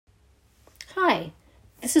Hi,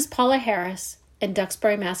 this is Paula Harris in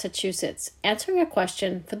Duxbury, Massachusetts, answering a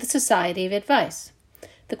question for the Society of Advice.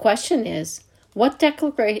 The question is, what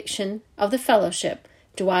declaration of the fellowship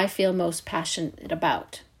do I feel most passionate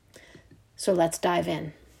about? So let's dive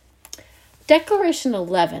in. Declaration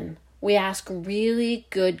 11, we ask really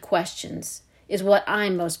good questions, is what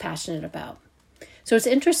I'm most passionate about. So it's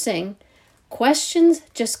interesting, questions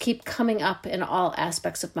just keep coming up in all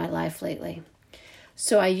aspects of my life lately.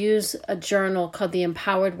 So I use a journal called the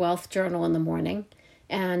Empowered Wealth Journal in the morning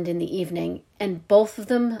and in the evening, and both of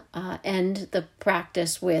them end the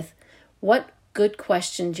practice with, what good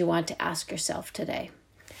questions you want to ask yourself today?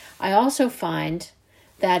 I also find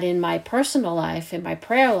that in my personal life, in my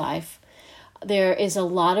prayer life, there is a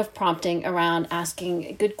lot of prompting around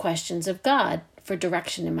asking good questions of God for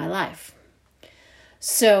direction in my life.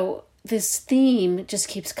 So this theme just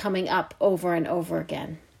keeps coming up over and over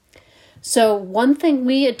again. So one thing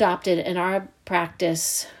we adopted in our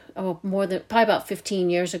practice probably about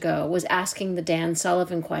 15 years ago was asking the Dan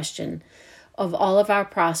Sullivan question of all of our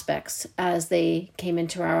prospects as they came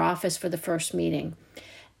into our office for the first meeting.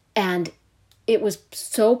 And it was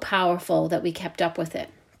so powerful that we kept up with it.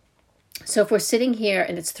 So if we're sitting here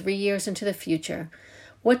and it's 3 years into the future,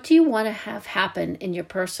 what do you want to have happen in your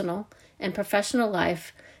personal and professional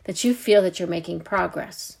life that you feel that you're making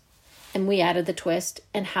progress? And we added the twist,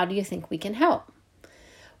 and how do you think we can help?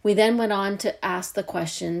 We then went on to ask the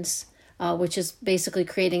questions, which is basically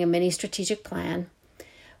creating a mini strategic plan.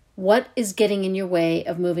 What is getting in your way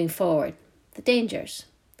of moving forward? The dangers.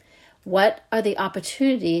 What are the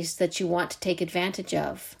opportunities that you want to take advantage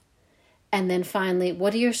of? And then finally,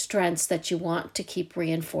 what are your strengths that you want to keep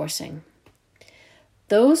reinforcing?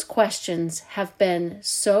 Those questions have been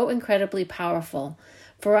so incredibly powerful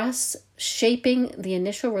for us, shaping the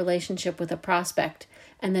initial relationship with a prospect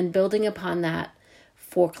and then building upon that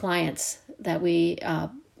for clients that we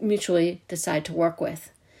mutually decide to work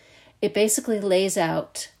with. It basically lays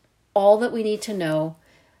out all that we need to know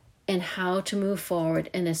and how to move forward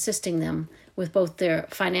in assisting them with both their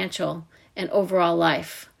financial and overall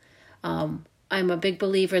life. I'm a big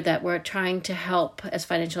believer that we're trying to help, as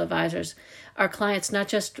financial advisors, our clients not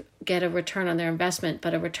just get a return on their investment,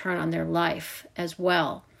 but a return on their life as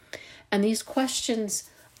well. And these questions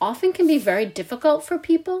often can be very difficult for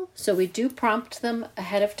people, so we do prompt them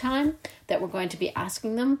ahead of time that we're going to be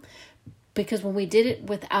asking them, because when we did it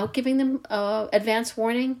without giving them advance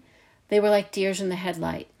warning, they were like deers in the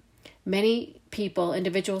headlight. Many people,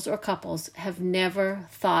 individuals or couples, have never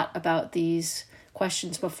thought about these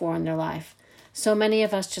questions before in their life. So many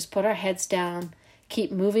of us just put our heads down, keep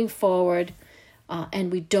moving forward,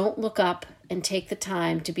 and we don't look up and take the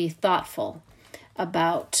time to be thoughtful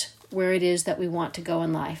about where it is that we want to go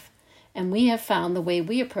in life. And we have found the way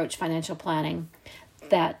we approach financial planning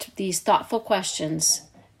that these thoughtful questions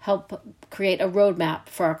help create a roadmap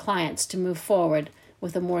for our clients to move forward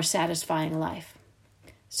with a more satisfying life.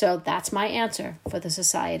 So that's my answer for the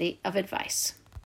Society of Advice.